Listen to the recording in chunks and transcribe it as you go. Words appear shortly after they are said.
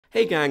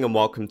Hey gang, and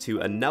welcome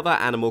to another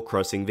Animal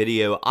Crossing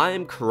video. I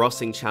am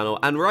Crossing Channel,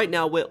 and right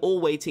now we're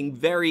all waiting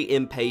very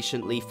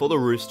impatiently for the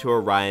Roost to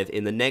arrive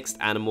in the next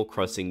Animal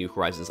Crossing New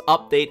Horizons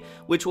update,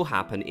 which will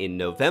happen in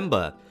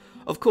November.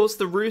 Of course,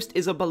 the Roost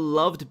is a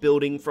beloved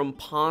building from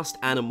past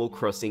Animal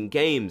Crossing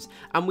games,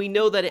 and we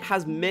know that it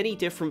has many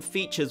different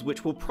features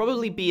which will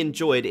probably be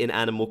enjoyed in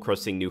Animal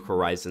Crossing New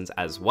Horizons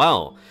as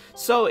well.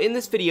 So in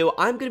this video,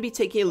 I'm going to be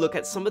taking a look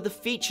at some of the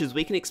features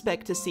we can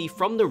expect to see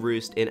from the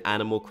Roost in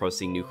Animal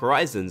Crossing New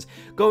Horizons,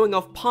 going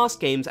off past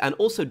games and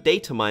also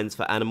data mines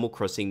for Animal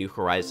Crossing New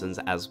Horizons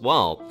as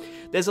well.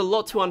 There's a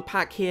lot to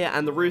unpack here,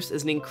 and the Roost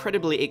is an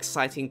incredibly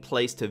exciting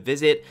place to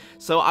visit,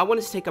 so I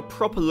wanted to take a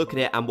proper look at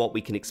it and what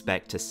we can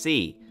expect to see.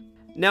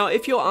 Now,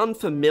 if you're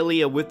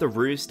unfamiliar with the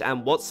Roost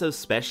and what's so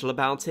special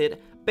about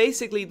it,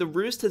 basically the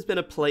Roost has been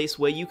a place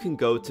where you can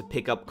go to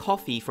pick up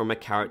coffee from a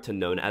character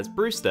known as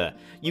Brewster.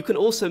 You can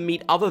also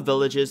meet other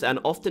villagers and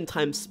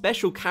oftentimes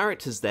special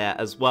characters there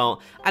as well,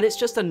 and it's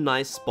just a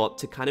nice spot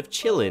to kind of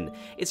chill in.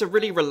 It's a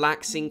really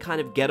relaxing kind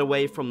of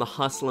getaway from the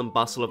hustle and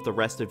bustle of the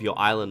rest of your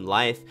island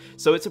life,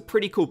 so it's a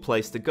pretty cool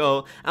place to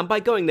go, and by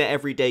going there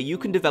every day you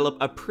can develop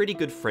a pretty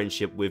good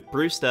friendship with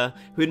Brewster,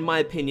 who in my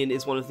opinion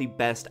is one of the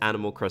best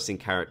Animal Crossing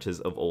characters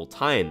of all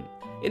time.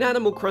 In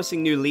Animal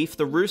Crossing New Leaf,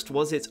 the Roost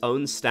was its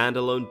own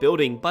standalone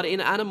building, but in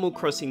Animal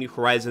Crossing New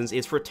Horizons,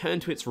 it's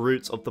returned to its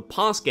roots of the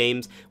past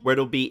games, where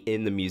it'll be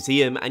in the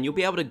museum, and you'll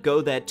be able to go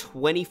there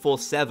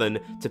 24/7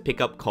 to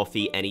pick up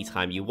coffee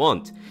anytime you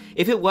want.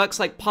 If it works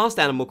like past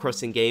Animal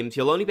Crossing games,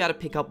 you'll only be able to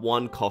pick up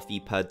one coffee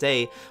per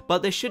day,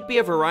 but there should be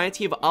a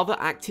variety of other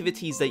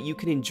activities that you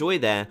can enjoy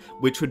there,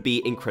 which would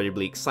be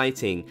incredibly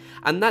exciting.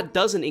 And that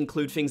doesn't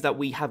include things that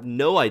we have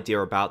no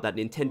idea about that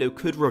Nintendo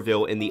could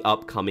reveal in the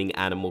upcoming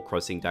Animal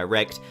Crossing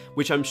Direct,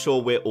 which I'm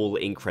sure we're all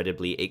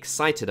incredibly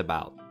excited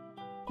about.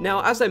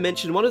 Now, as I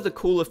mentioned, one of the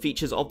cooler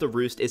features of the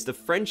Roost is the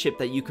friendship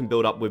that you can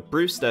build up with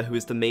Brewster, who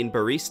is the main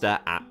barista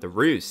at the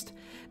Roost.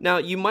 Now,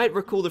 you might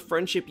recall the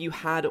friendship you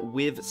had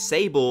with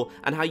Sable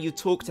and how you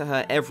talk to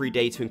her every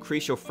day to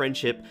increase your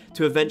friendship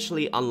to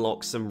eventually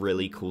unlock some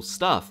really cool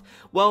stuff.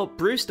 Well,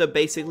 Brewster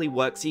basically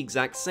works the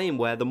exact same,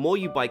 where the more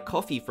you buy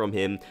coffee from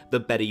him, the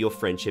better your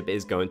friendship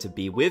is going to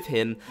be with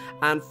him,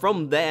 and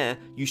from there,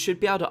 you should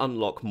be able to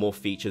unlock more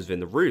features in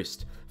the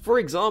Roost. For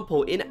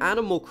example, in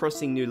Animal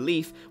Crossing New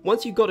Leaf,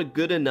 once you got a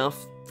good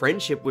enough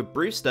friendship with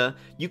Brewster,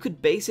 you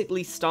could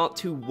basically start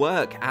to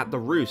work at the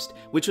Roost,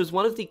 which was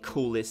one of the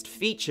coolest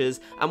features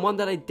and one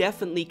that I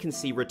definitely can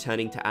see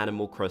returning to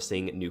Animal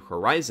Crossing New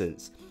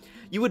Horizons.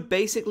 You would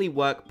basically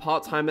work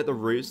part-time at the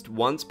Roost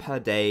once per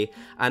day,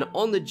 and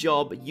on the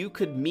job you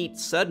could meet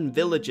certain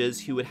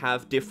villagers who would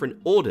have different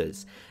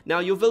orders. Now,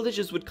 your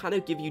villagers would kind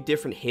of give you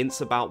different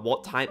hints about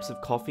what types of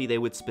coffee they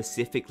would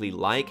specifically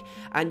like,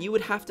 and you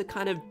would have to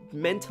kind of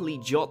mentally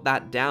jot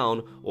that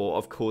down, or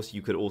of course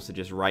you could also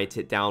just write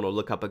it down or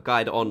look up a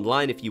guide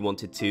online if you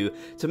wanted to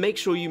make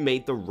sure you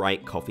made the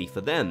right coffee for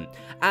them.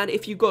 And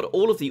if you got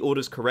all of the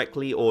orders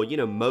correctly, or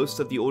most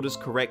of the orders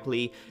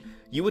correctly,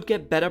 you would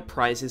get better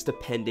prizes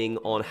depending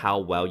on how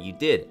well you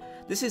did.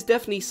 This is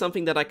definitely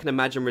something that I can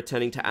imagine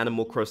returning to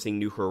Animal Crossing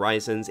New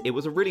Horizons. It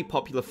was a really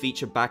popular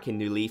feature back in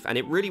New Leaf, and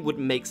it really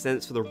wouldn't make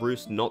sense for the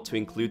Roost not to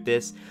include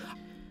this.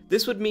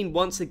 This would mean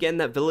once again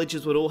that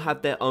villagers would all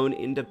have their own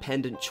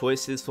independent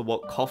choices for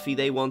what coffee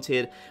they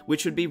wanted,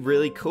 which would be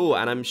really cool,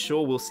 and I'm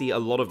sure we'll see a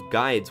lot of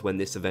guides when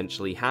this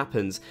eventually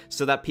happens,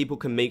 so that people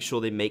can make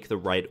sure they make the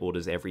right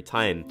orders every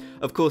time.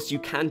 Of course, you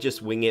can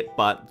just wing it,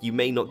 but you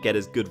may not get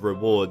as good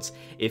rewards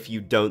if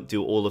you don't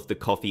do all of the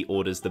coffee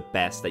orders the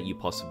best that you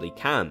possibly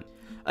can.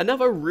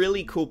 Another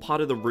really cool part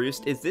of the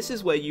Roost is this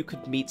is where you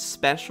could meet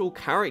special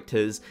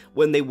characters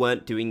when they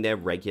weren't doing their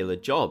regular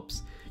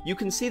jobs. You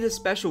can see the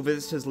special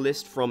visitors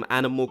list from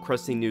Animal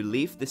Crossing New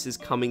Leaf. This is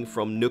coming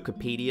from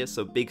Wikipedia,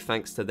 so big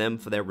thanks to them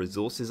for their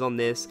resources on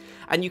this.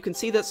 And you can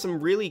see that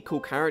some really cool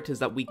characters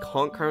that we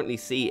can't currently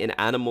see in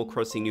Animal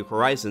Crossing New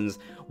Horizons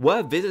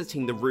were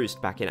visiting the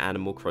Roost back in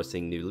Animal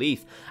Crossing New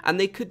Leaf, and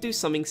they could do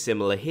something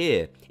similar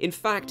here. In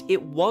fact,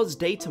 it was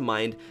data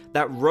mined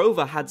that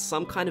Rover had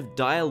some kind of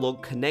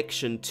dialogue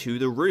connection to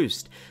the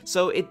Roost,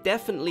 so it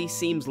definitely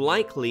seems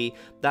likely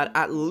that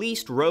at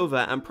least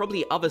Rover and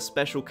probably other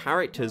special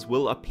characters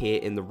will appear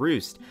in the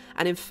Roost.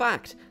 And in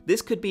fact,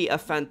 this could be a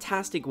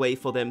fantastic way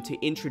for them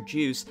to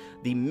introduce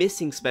the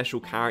missing special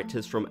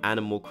characters from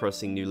Animal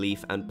Crossing New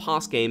Leaf and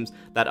past games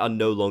that are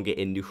no longer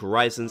in New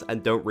Horizons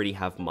and don't really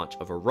have much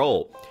of a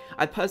role.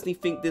 I personally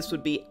think this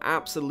would be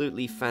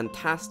absolutely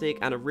fantastic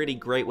and a really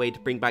great way to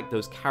bring back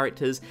those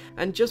characters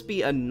and just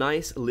be a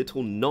nice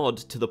little nod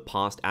to the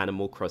past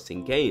Animal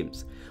Crossing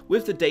games.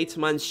 With the data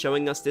mines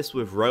showing us this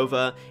with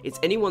Rover, it's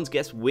anyone's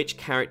guess which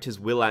characters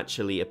will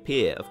actually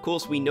appear. Of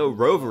course, we know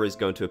Rover is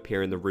going to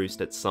appear in the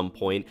Roost at some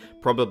point,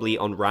 probably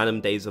on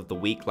random days of the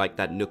week like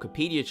that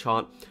Wikipedia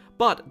chart,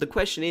 but the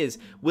question is,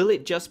 will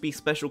it just be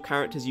special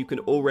characters you can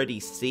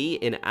already see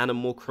in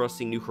Animal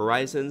Crossing New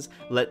Horizons,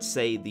 let's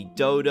say the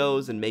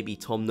Dodos and maybe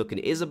Tom Nook and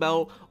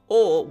Isabelle,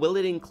 Or will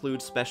it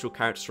include special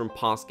characters from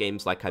past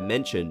games like I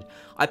mentioned?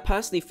 I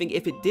personally think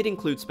if it did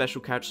include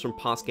special characters from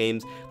past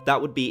games,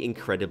 that would be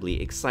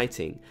incredibly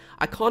exciting.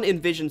 I can't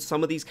envision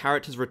some of these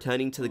characters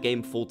returning to the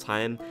game full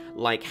time,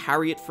 like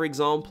Harriet for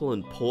example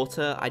and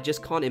Porter. I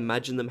just can't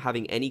imagine them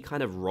having any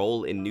kind of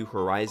role in New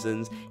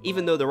Horizons,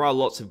 even though there are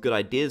lots of good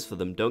ideas for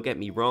them, don't get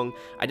me wrong.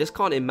 I just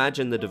can't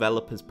imagine the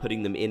developers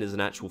putting them in as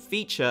an actual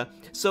feature,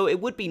 so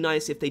it would be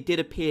nice if they did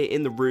appear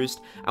in the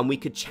Roost and we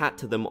could chat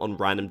to them on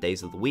random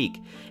days of the week.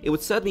 It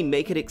would certainly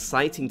make it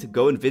exciting to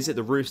go and visit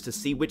the Roost to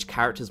see which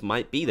characters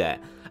might be there.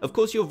 Of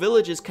course, your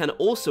villagers can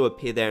also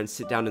appear there and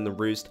sit down in the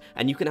Roost,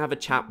 and you can have a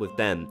chat with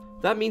them.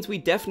 That means we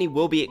definitely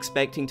will be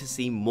expecting to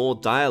see more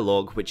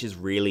dialogue, which is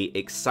really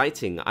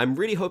exciting. I'm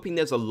really hoping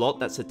there's a lot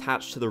that's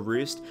attached to the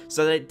Roost,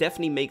 so that it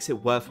definitely makes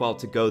it worthwhile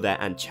to go there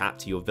and chat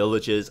to your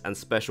villagers and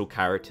special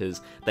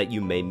characters that you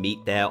may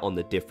meet there on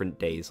the different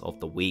days of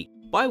the week.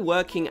 By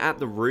working at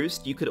the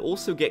Roost, you could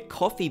also get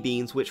coffee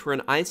beans, which were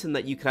an item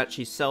that you could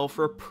actually sell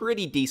for a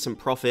pretty decent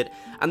profit,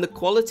 and the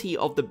quality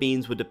of the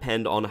beans would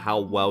depend on how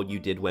well you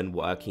did when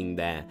working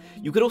there.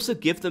 You could also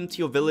give them to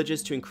your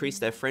villagers to increase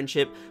their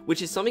friendship,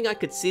 which is something I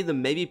could see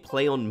them maybe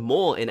play on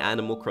more in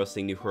Animal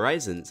Crossing New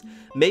Horizons.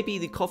 Maybe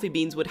the coffee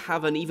beans would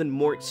have an even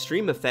more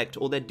extreme effect,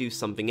 or they'd do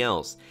something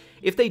else.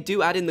 If they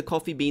do add in the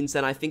coffee beans,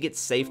 then I think it's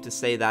safe to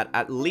say that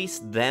at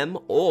least them,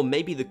 or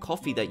maybe the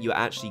coffee that you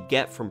actually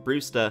get from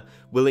Brewster,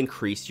 will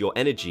increase your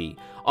energy.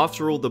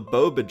 After all, the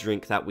boba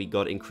drink that we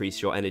got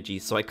increased your energy,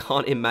 so I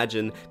can't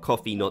imagine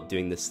coffee not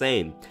doing the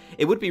same.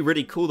 It would be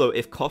really cool though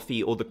if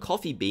coffee or the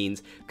coffee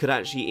beans could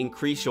actually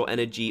increase your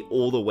energy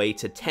all the way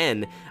to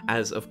 10,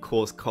 as of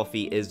course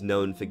coffee is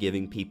known for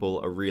giving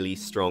people a really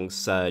strong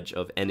surge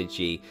of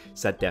energy,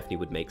 so that definitely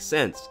would make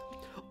sense.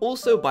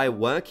 Also, by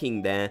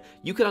working there,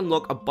 you can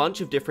unlock a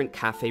bunch of different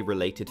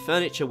cafe-related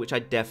furniture, which I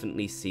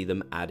definitely see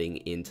them adding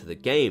into the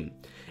game.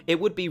 It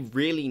would be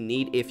really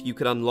neat if you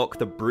could unlock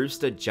the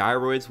Brewster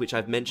gyroids, which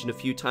I've mentioned a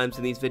few times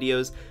in these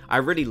videos. I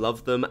really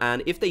love them,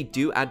 and if they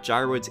do add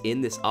gyroids in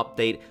this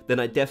update,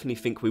 then I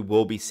definitely think we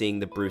will be seeing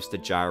the Brewster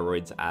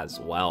gyroids as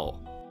well.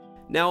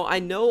 Now, I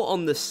know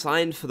on the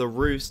sign for the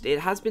Roost, it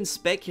has been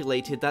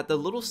speculated that the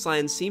little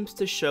sign seems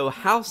to show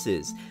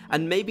houses,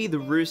 and maybe the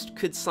Roost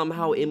could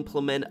somehow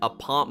implement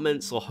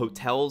apartments or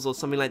hotels or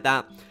something like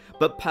that.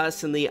 But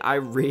personally, I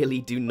really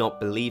do not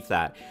believe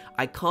that.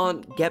 I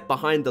can't get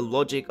behind the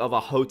logic of a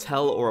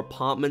hotel or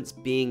apartments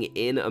being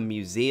in a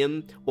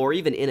museum, or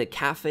even in a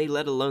cafe,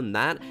 let alone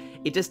that.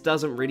 It just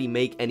doesn't really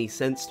make any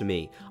sense to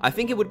me. I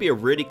think it would be a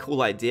really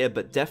cool idea,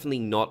 but definitely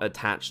not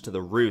attached to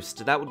the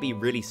Roost. That would be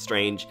really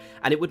strange,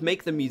 and it would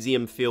make the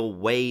museum feel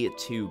way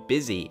too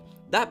busy.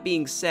 That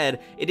being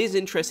said, it is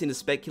interesting to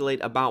speculate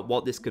about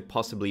what this could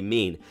possibly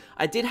mean.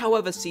 I did,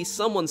 however, see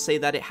someone say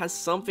that it has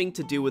something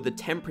to do with the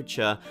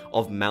temperature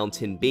of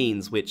mountain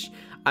beans, which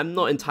I'm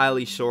not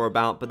entirely sure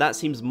about, but that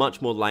seems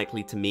much more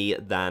likely to me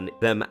than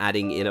them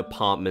adding in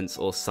apartments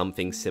or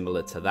something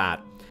similar to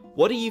that.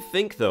 What do you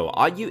think though?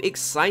 Are you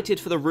excited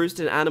for the Roost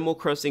in Animal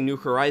Crossing New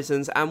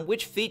Horizons, and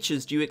which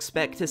features do you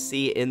expect to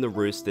see in the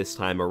Roost this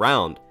time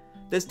around?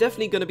 There's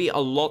definitely going to be a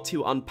lot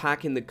to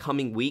unpack in the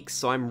coming weeks,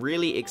 so I'm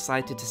really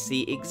excited to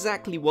see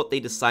exactly what they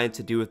decide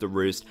to do with the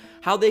Roost,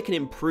 how they can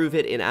improve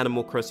it in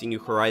Animal Crossing New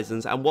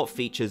Horizons, and what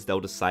features they'll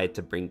decide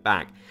to bring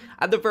back.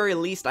 At the very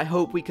least, I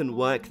hope we can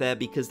work there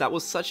because that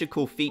was such a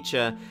cool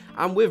feature,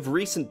 and with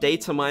recent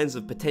data mines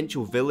of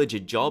potential villager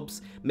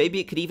jobs, maybe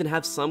it could even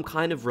have some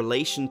kind of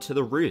relation to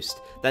the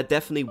Roost. That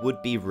definitely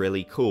would be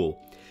really cool.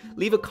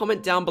 Leave a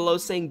comment down below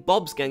saying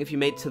Bob's Gang if you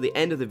made it to the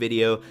end of the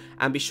video,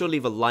 and be sure to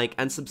leave a like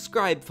and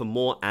subscribe for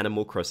more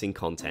Animal Crossing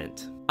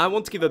content. I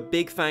want to give a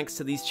big thanks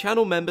to these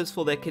channel members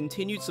for their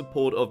continued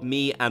support of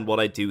me and what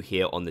I do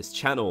here on this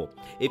channel.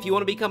 If you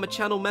want to become a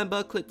channel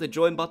member, click the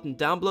join button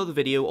down below the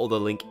video or the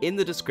link in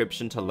the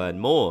description to learn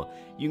more.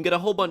 You can get a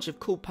whole bunch of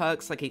cool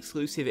perks like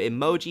exclusive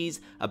emojis,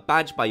 a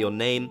badge by your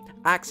name,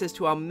 access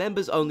to our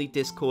members only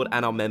Discord,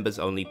 and our members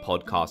only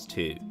podcast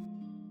too.